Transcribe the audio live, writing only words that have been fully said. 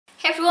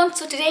everyone,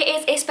 so today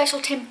is a special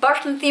Tim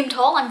Burton themed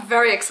haul. I'm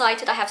very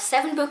excited. I have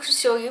 7 books to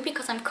show you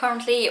because I'm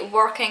currently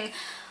working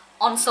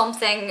on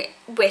something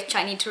which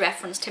I need to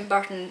reference Tim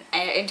Burton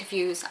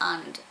interviews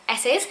and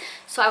essays.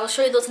 So I will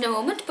show you those in a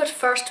moment, but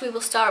first we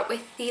will start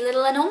with the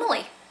little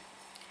anomaly.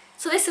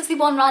 So this is the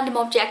one random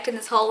object in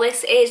this haul.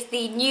 This is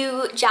the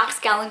new Jack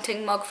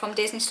Skellington mug from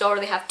Disney Store.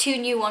 They have 2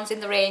 new ones in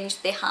the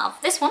range. They have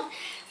this one,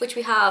 which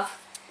we have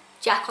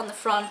Jack on the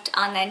front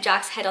and then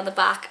Jack's head on the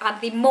back, and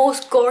the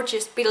most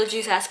gorgeous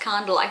Beetlejuice-esque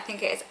candle. I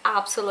think it is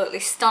absolutely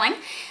stunning.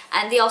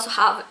 And they also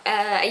have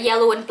a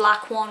yellow and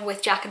black one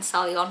with Jack and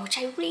Sally on, which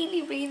I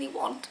really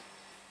want.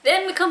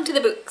 Then we come to the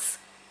books.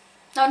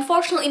 Now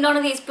unfortunately none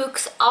of these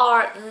books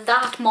are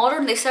that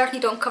modern. They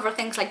certainly don't cover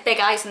things like Big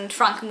Eyes and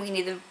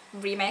Frankenweenie the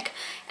remake,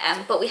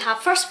 but we have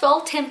first of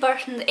all Tim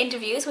Burton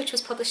Interviews, which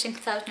was published in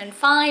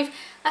 2005.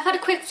 I've had a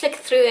quick flick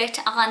through it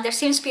and there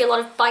seems to be a lot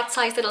of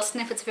bite-sized little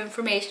snippets of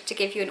information to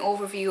give you an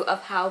overview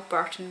of how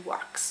Burton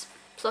works.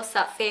 Plus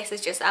that face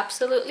is just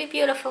absolutely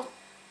beautiful.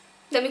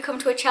 Then we come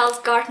to A Child's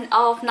Garden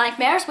of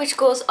Nightmares, which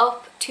goes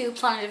up to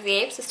Planet of the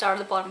Apes, the start of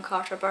the Bottom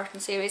Carter Burton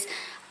series,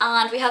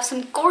 and we have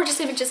some gorgeous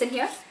images in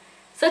here,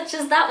 such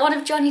as that one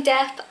of Johnny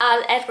Depp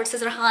and Edward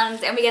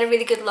Scissorhands, and we get a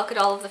really good look at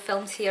all of the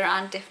films here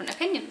and different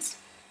opinions.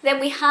 Then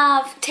we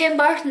have Tim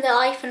Burton, The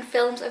Life and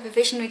Films of a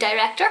Visionary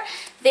Director.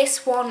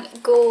 This one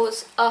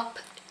goes up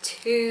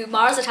to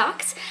Mars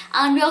Attacks,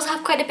 and we also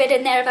have quite a bit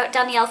in there about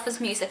Danny Elfman's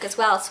music as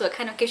well, so it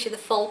kind of gives you the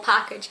full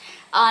package,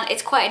 and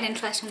it's quite an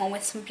interesting one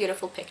with some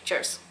beautiful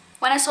pictures.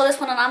 When I saw this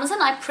one on Amazon,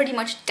 I pretty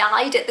much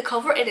died at the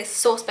cover. It is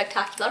so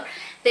spectacular.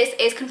 This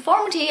is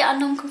Conformity and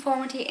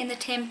Non-Conformity in the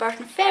Tim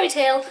Burton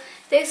Fairytale.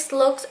 This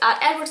looks at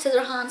Edward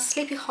Scissorhands,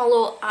 Sleepy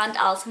Hollow and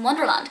Alice in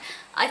Wonderland.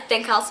 I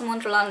think Alice in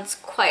Wonderland's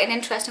quite an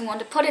interesting one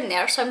to put in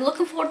there, so I'm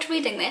looking forward to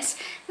reading this.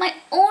 My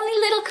only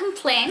little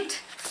complaint,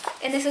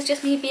 and this is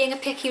just me being a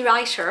picky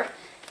writer,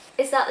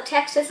 is that the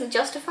text isn't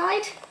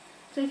justified.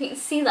 I don't know if you can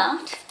see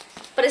that,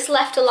 but it's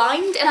left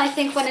aligned, and I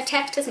think when a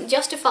text isn't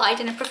justified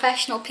in a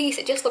professional piece,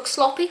 it just looks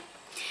sloppy.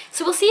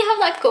 So we'll see how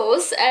that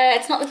goes.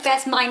 It's not the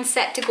best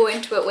mindset to go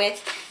into it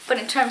with, but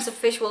in terms of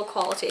visual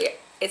quality,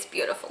 it's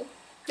beautiful.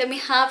 Then we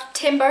have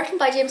Tim Burton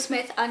by James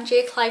Smith and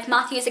J. Clive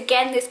Matthews.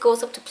 Again, this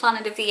goes up to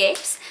Planet of the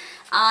Apes,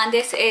 and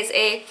this is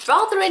a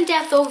rather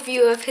in-depth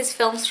overview of his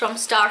films from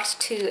start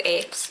to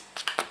apes.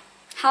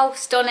 How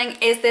stunning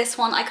is this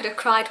one? I could have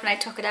cried when I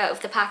took it out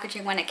of the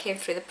packaging when it came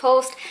through the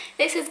post.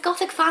 This is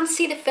Gothic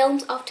Fantasy, the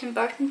Films of Tim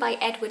Burton by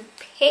Edwin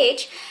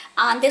Page,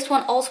 and this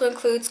one also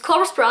includes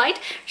Chorus Bride,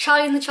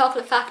 Charlie and the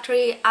Chocolate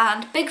Factory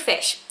and Big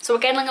Fish. So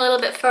we're getting a little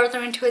bit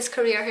further into his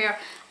career here,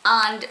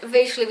 and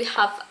visually we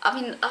have,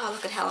 oh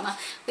look at Helena,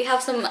 we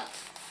have some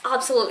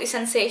absolutely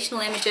sensational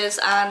images,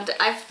 and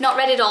I've not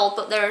read it all,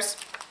 but there's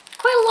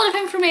quite a lot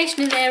of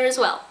information in there as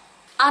well.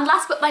 And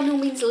last but by no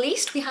means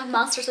least, we have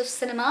Masters of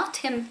Cinema,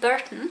 Tim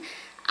Burton,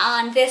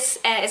 and this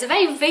is a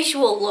very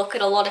visual look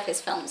at a lot of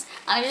his films,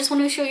 and I just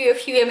want to show you a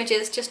few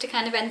images just to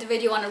kind of end the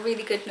video on a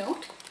really good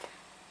note.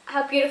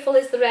 How beautiful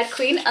is the Red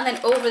Queen, and then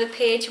over the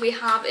page we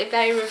have a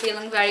very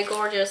revealing, very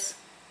gorgeous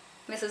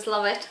Mrs.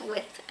 Lovett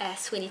with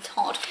Sweeney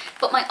Todd.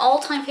 But my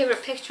all-time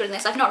favourite picture in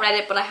this, I've not read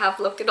it but I have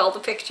looked at all the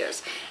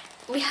pictures.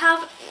 We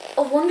have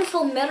a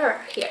wonderful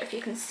mirror here, if you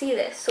can see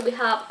this. So we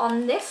have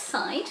on this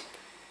side,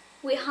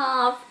 we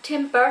have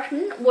Tim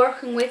Burton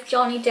working with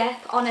Johnny Depp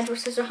on Edward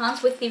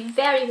Scissorhands with the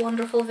very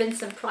wonderful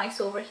Vincent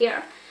Price over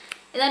here.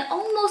 And then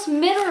almost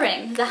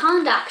mirroring the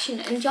hand action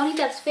and Johnny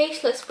Depp's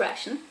facial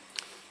expression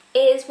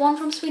is one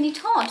from Sweeney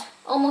Todd,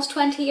 almost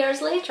 20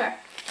 years later.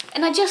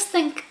 And I just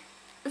think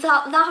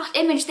that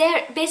image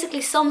there basically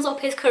sums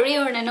up his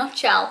career in a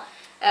nutshell.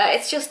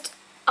 It's just,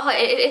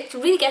 it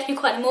really gets me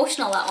quite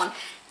emotional, that one.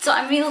 So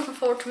I'm really looking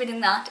forward to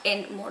reading that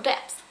in more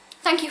depth.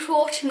 Thank you for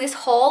watching this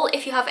haul.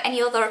 If you have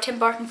any other Tim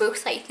Burton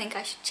books that you think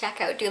I should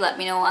check out, do let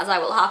me know, as I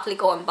will happily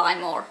go and buy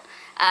more.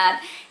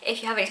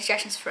 If you have any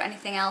suggestions for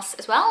anything else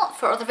as well,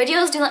 for other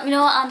videos, do let me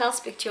know, and I'll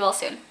speak to you all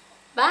soon.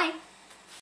 Bye!